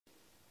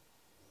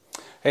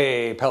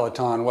Hey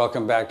Peloton,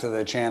 welcome back to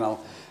the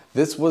channel.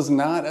 This was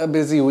not a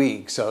busy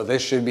week, so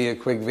this should be a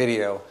quick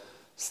video.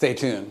 Stay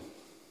tuned.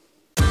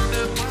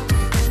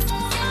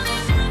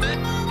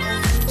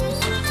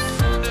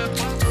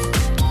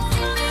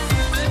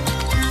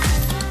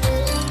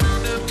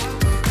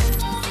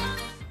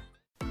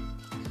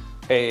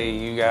 Hey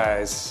you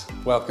guys,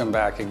 welcome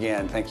back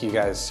again. Thank you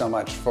guys so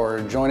much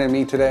for joining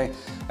me today.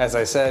 As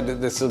I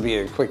said, this will be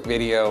a quick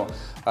video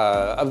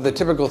of the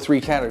typical three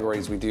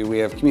categories we do. We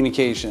have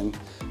communication,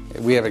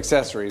 we have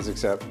accessories,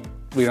 except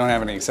we don't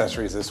have any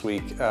accessories this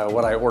week.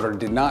 What I ordered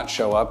did not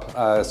show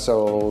up,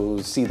 so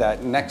see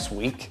that next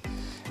week.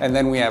 And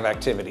then we have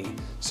activity.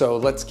 So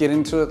let's get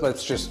into it.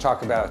 Let's just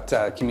talk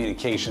about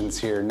communications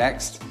here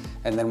next,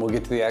 and then we'll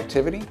get to the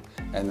activity,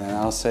 and then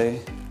I'll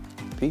say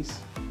peace.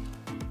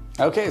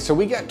 Okay, so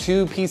we got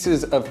two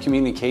pieces of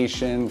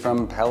communication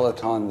from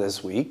Peloton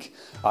this week.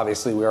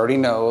 Obviously, we already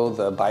know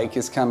the bike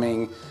is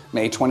coming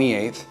May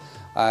 28th.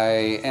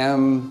 I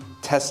am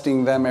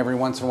testing them every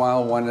once in a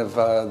while. One of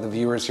the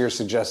viewers here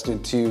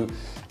suggested to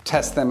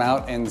test them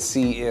out and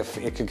see if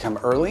it could come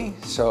early.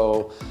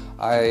 So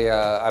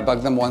I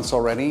bugged them once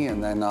already,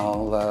 and then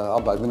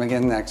I'll bug them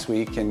again next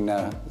week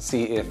and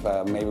see if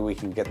maybe we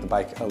can get the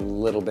bike a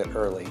little bit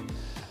early.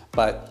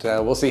 But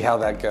we'll see how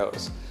that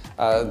goes.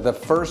 The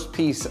first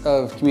piece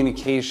of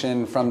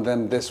communication from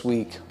them this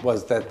week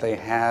was that they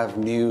have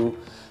new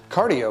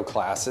cardio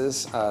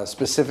classes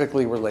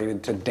specifically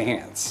related to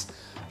dance.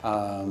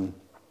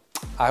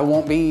 I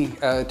won't be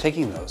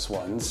taking those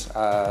ones.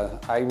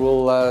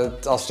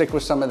 I'll stick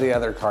with some of the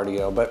other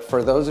cardio, but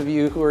for those of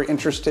you who are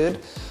interested,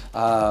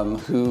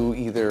 who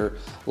either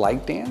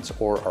like dance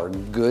or are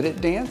good at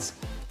dance,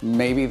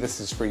 maybe this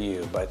is for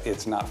you, but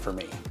it's not for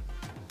me.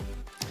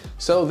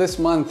 So this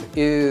month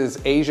is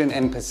Asian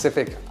and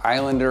Pacific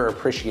Islander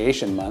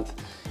Appreciation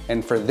Month.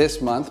 And for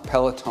this month,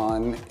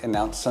 Peloton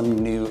announced some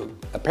new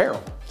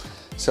apparel.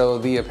 So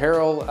the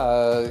apparel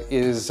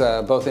is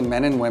both in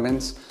men and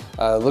women's.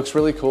 Looks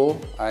really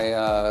cool. I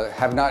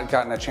have not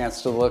gotten a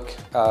chance to look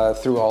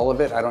through all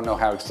of it. I don't know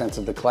how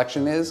extensive the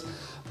collection is,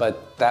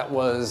 but that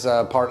was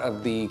part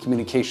of the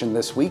communication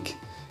this week.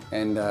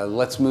 And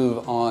let's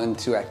move on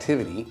to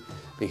activity,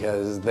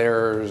 because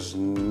there's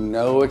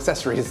no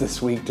accessories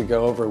this week to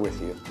go over with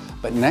you.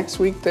 But next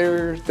week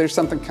there's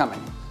something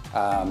coming.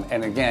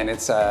 And again,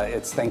 it's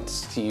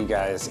thanks to you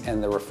guys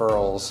and the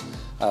referrals.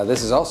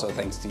 This is also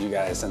thanks to you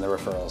guys and the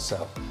referrals.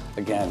 So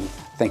again,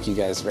 thank you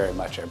guys very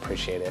much, I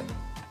appreciate it.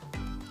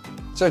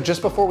 So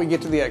just before we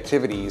get to the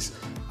activities,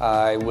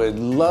 I would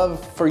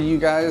love for you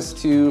guys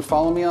to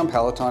follow me on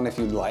Peloton if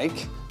you'd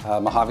like.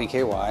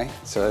 MojaveKY,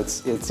 so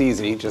it's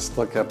easy. Just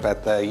look up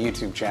at the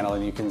YouTube channel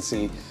and you can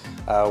see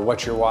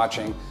what you're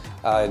watching.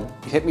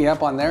 Hit me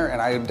up on there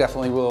and I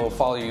definitely will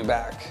follow you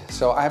back.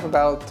 So I have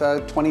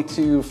about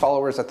 22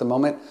 followers at the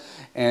moment,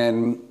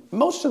 and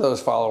most of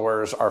those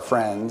followers are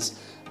friends,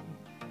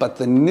 but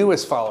the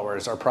newest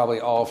followers are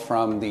probably all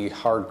from the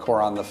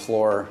Hardcore on the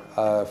Floor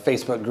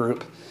Facebook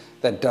group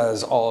that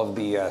does all of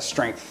the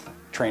strength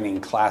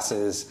training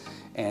classes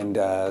and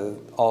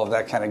all of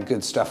that kind of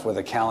good stuff with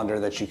a calendar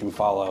that you can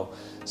follow.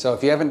 So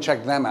if you haven't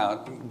checked them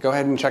out, go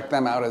ahead and check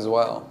them out as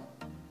well.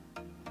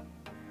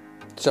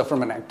 So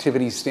from an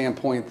activity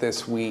standpoint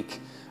this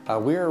week,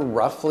 we're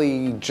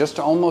roughly just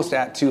almost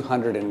at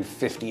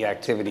 250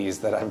 activities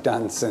that I've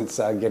done since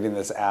getting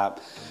this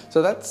app.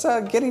 So that's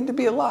getting to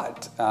be a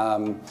lot.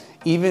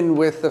 Even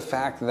with the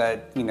fact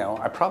that, you know,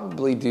 I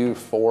probably do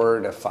 4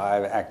 to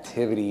 5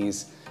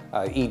 activities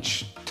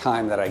each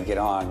time that I get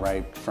on,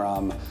 right?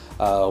 From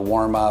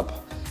warm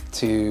up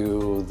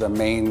to the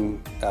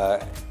main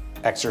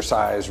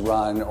exercise,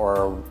 run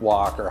or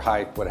walk or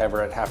hike,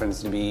 whatever it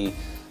happens to be,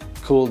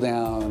 cool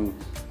down,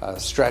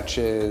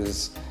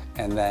 stretches,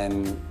 and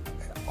then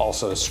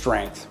also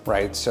strength,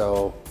 right?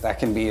 So that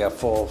can be a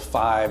full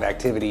 5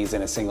 activities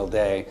in a single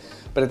day.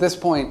 But at this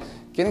point,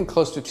 getting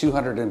close to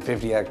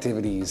 250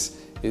 activities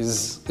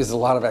is a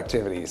lot of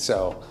activities.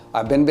 So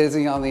I've been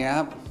busy on the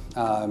app.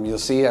 You'll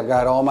see I've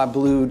got all my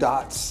blue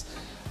dots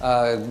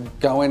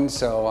going,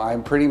 so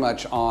I'm pretty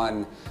much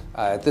on,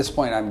 at this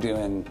point I'm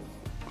doing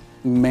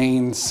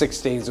main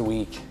 6 days a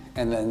week,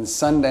 and then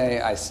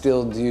Sunday I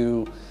still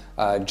do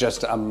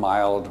just a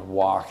mild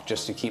walk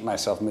just to keep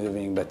myself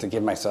moving, but to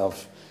give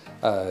myself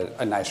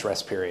a nice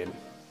rest period.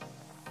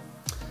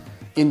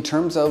 In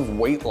terms of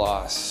weight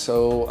loss,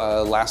 so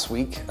last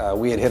week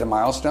we had hit a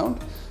milestone,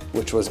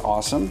 which was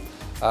awesome.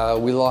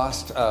 We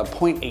lost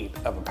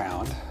 0.8 of a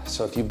pound.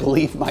 So if you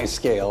believe my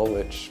scale,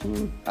 which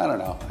I don't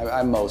know,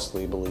 I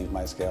mostly believe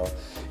my scale,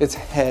 it's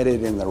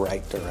headed in the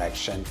right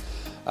direction.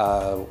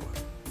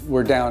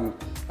 We're down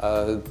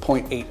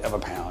 0.8 of a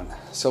pound.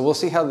 So we'll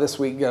see how this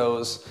week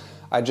goes.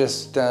 I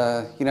just,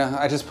 you know,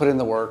 I just put in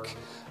the work,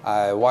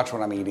 I watch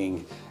what I'm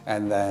eating,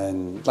 and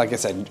then, like I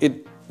said,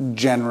 it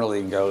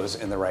generally goes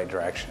in the right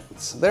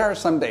directions. There are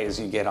some days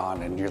you get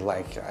on and you're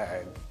like,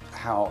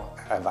 how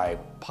have I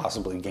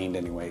possibly gained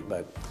any weight?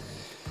 But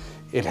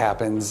it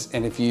happens.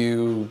 And if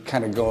you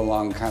kind of go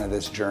along kind of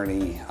this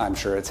journey, I'm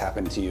sure it's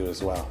happened to you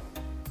as well.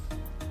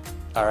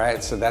 All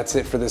right, so that's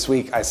it for this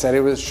week. I said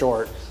it was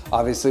short.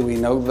 Obviously, we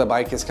know the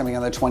bike is coming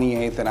on the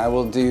 28th, and I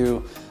will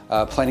do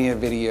plenty of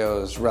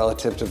videos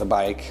relative to the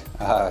bike,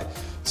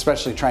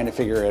 especially trying to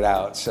figure it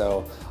out.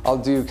 So I'll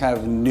do kind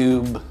of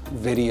noob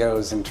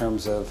videos in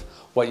terms of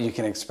what you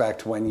can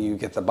expect when you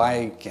get the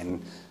bike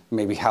and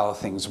maybe how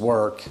things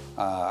work.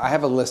 I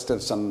have a list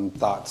of some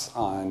thoughts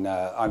on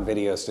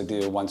videos to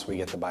do once we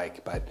get the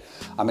bike, but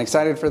I'm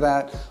excited for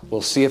that.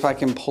 We'll see if I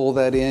can pull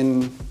that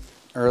in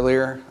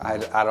earlier. I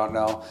don't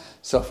know.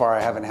 So far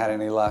I haven't had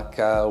any luck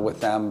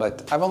with them,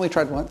 but I've only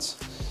tried once,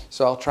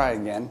 so I'll try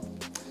again.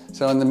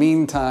 So in the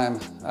meantime,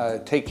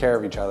 take care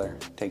of each other,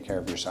 take care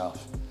of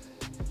yourself.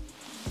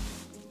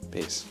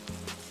 Peace.